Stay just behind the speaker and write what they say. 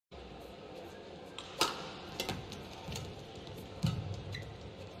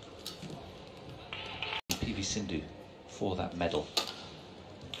Devi Sindhu for that medal.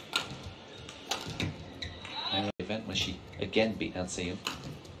 And the event where she again beat Natsayun.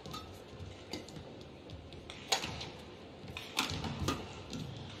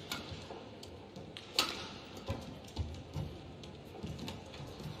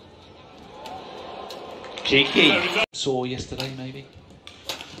 Cheeky. Saw yesterday, maybe.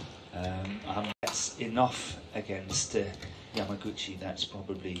 That's enough against Yamaguchi. That's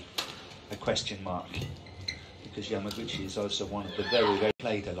probably a question mark, because Yamaguchi is also one of the very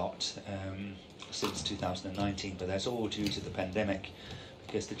played a lot since 2019, but that's all due to the pandemic,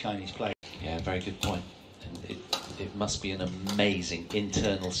 because the Chinese play. Yeah, very good point. And it must be an amazing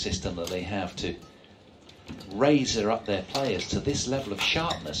internal system that they have to razor up their players to this level of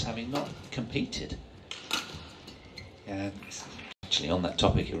sharpness, having not competed. Yeah. Actually, on that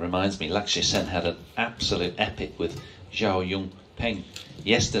topic, it reminds me, Lakshya Sen had an absolute epic with Zhao Yung Peng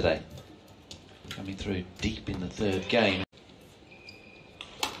yesterday, coming through deep in the third game.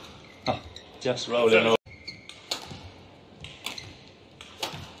 Oh, just rolling over.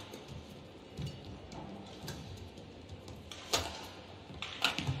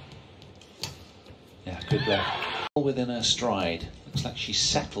 Yeah, good play. All within her stride. Looks like she's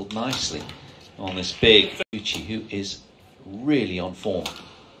settled nicely on this big Uchi, who is really on form.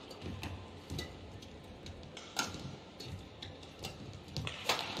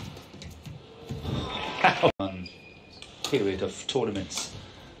 Period of tournaments,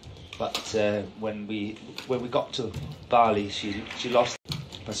 but when we got to Bali, she lost,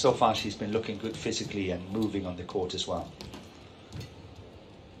 but so far she's been looking good physically and moving on the court as well.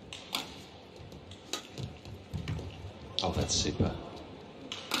 Oh, that's super.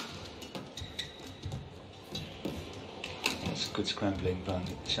 That's good scrambling by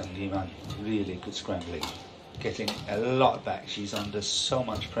Iiman. Really good scrambling, getting a lot back. She's under so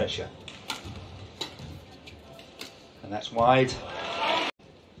much pressure. And that's wide.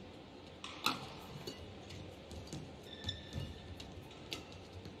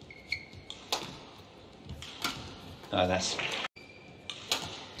 No, that's...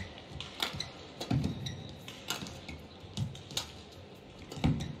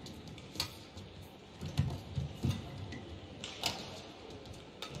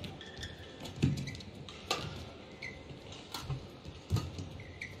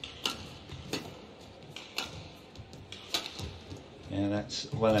 Yeah, that's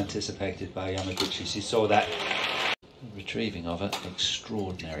well anticipated by Yamaguchi. She saw that. Retrieving of it,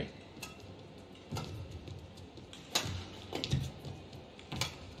 extraordinary.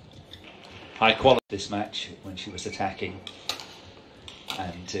 High quality. This match, when she was attacking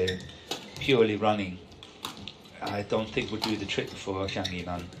and purely running, I don't think would do the trick for Zhang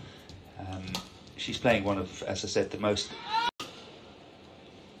Yiman. She's playing one of, as I said, the most...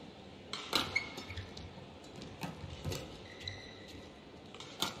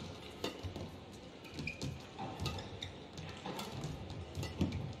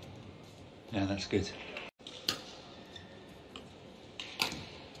 Yeah, that's good.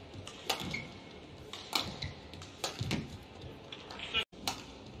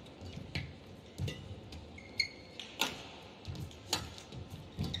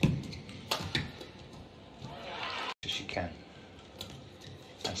 She can.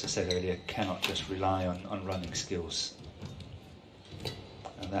 As I said earlier, cannot just rely on running skills.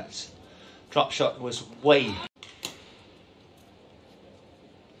 And that drop shot was way...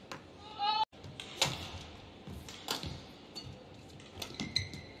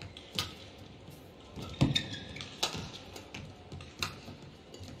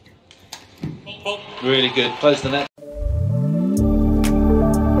 Really good. Close the net.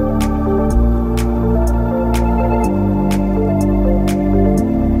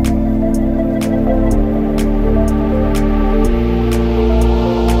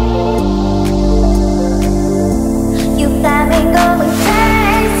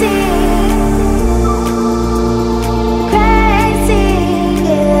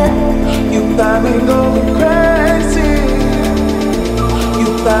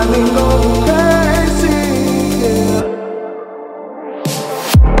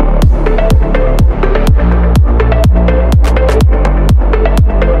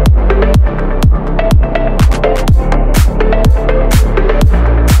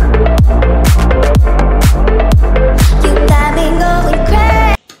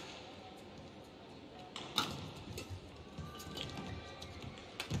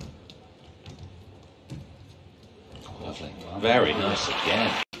 Lovely. Very nice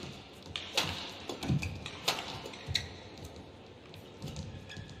again.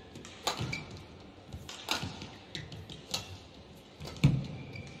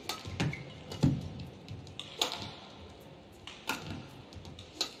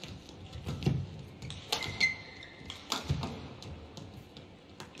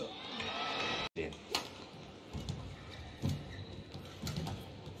 in.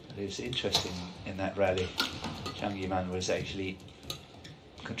 It was interesting in that rally. Zhang Yiman was actually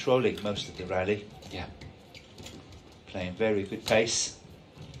controlling most of the rally. Yeah. Playing very good pace.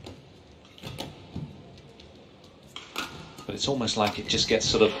 But it's almost like it just gets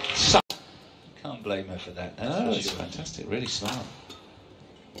sort of sucked. Can't blame her for that. No, it's fantastic. Really smart.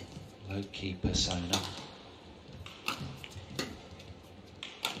 Low-key persona.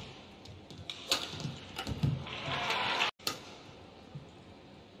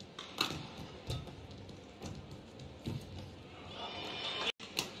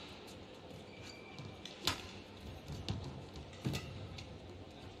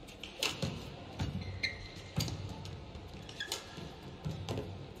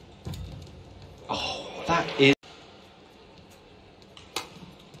 Oh, that is...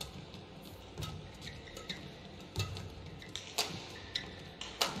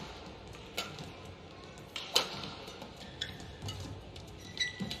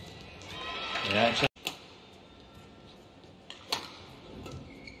 Yeah,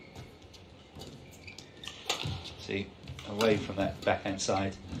 see, away from that backhand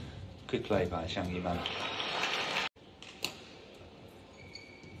side. Good play by Zhang Yiman.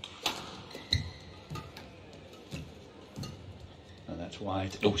 And that's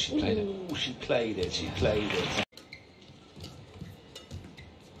wide. Oh, she played it. Ooh, she played it. She played it.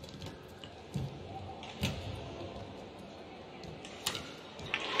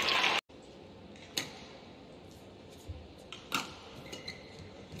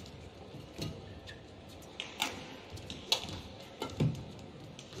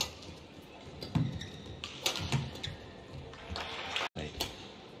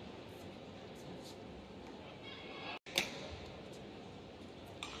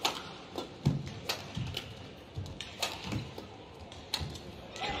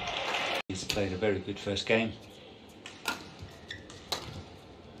 He's played a very good first game.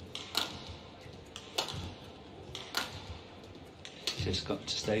 Just got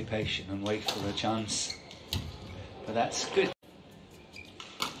to stay patient and wait for a chance. But that's good.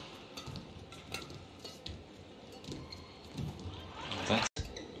 That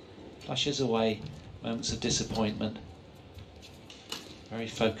flushes away moments of disappointment. Very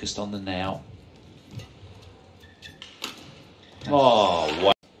focused on the now. Oh,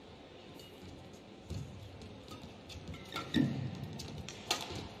 wow.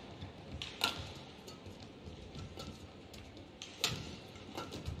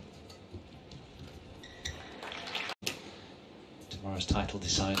 Tomorrow's title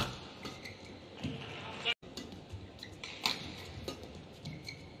decider.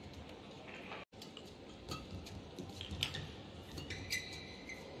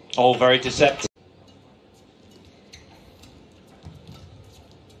 Oh, very deceptive.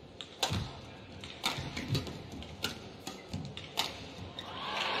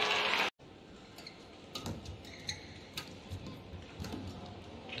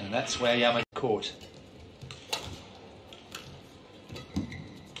 And that's where Yama caught.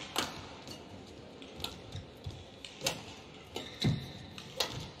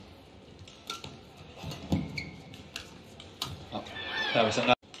 Oh, that was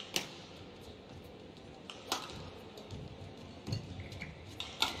another.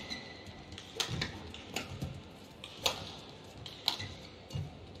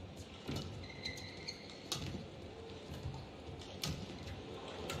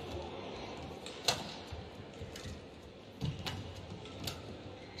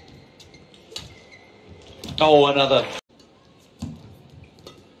 Oh, another.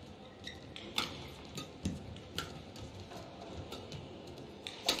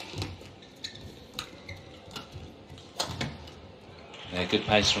 Yeah, good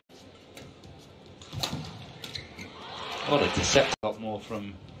pace. What a deceptive. A lot more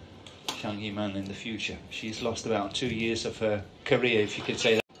from Zhang Yiman in the future. She's lost about 2 years of her career, if you could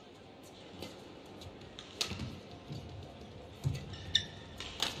say that.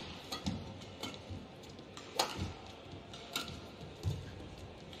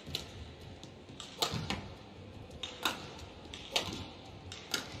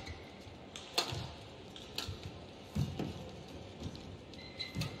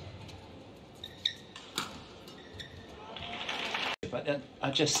 But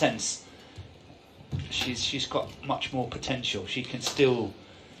I just sense she's got much more potential. She can still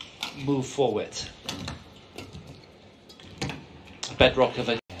move forward. Bedrock of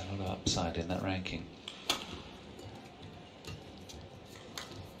a lot of upside in that ranking.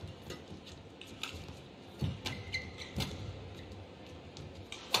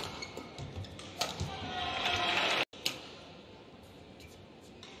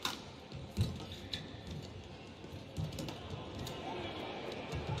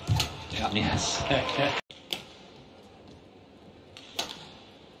 Yes.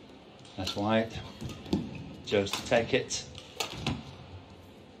 That's wide. Chose to take it.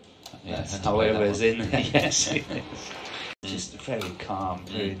 Yeah, however is in. Yes. Just very calm,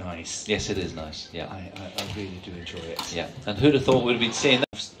 very nice. Yes, it is nice. Yeah. I really do enjoy it. Yeah. And who'd have thought we'd have been seeing that?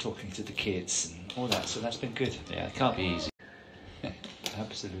 I was talking to the kids and all that, so that's been good. Yeah, it can't be easy.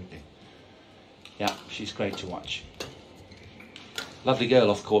 Absolutely. Yeah, she's great to watch. Lovely girl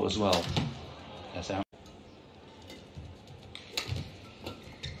off court as well. That's out.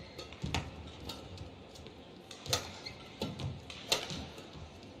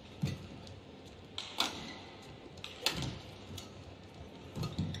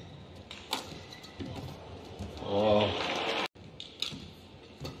 Oh.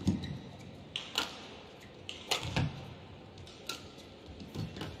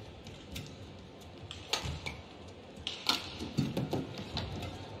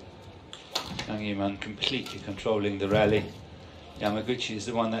 Iman completely controlling the rally. Yamaguchi is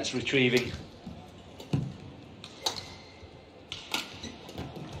the one that's retrieving.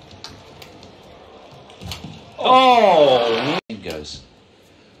 Oh! It goes.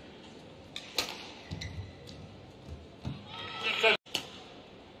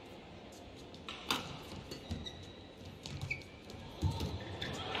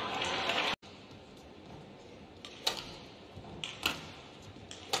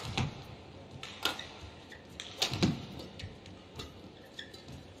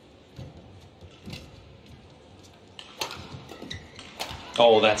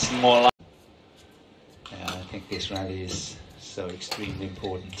 Oh, that's more like... Yeah, I think this rally is so extremely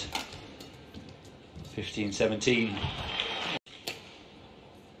important. 15-17.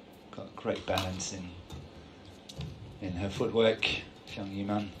 Got great balance in her footwork, Xiang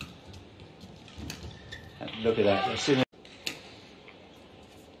Yiman. And look at that. As soon as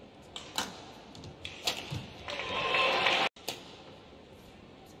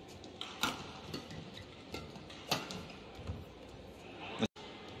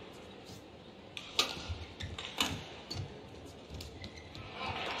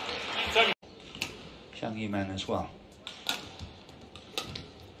Xiang Yiman as well.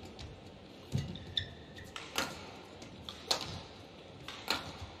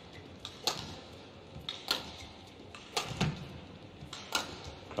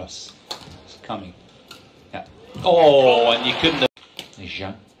 Cross. It's coming. Yeah. Oh, and you couldn't have...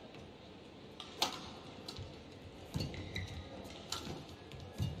 Zhang.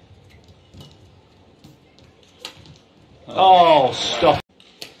 Oh, stop.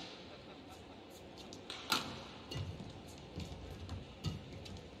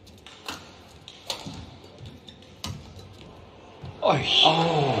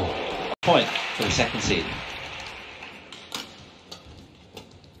 Oh, point for the second seed.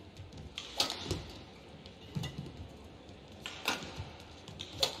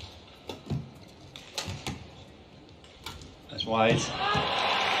 That's wide.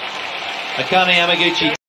 Akane Yamaguchi.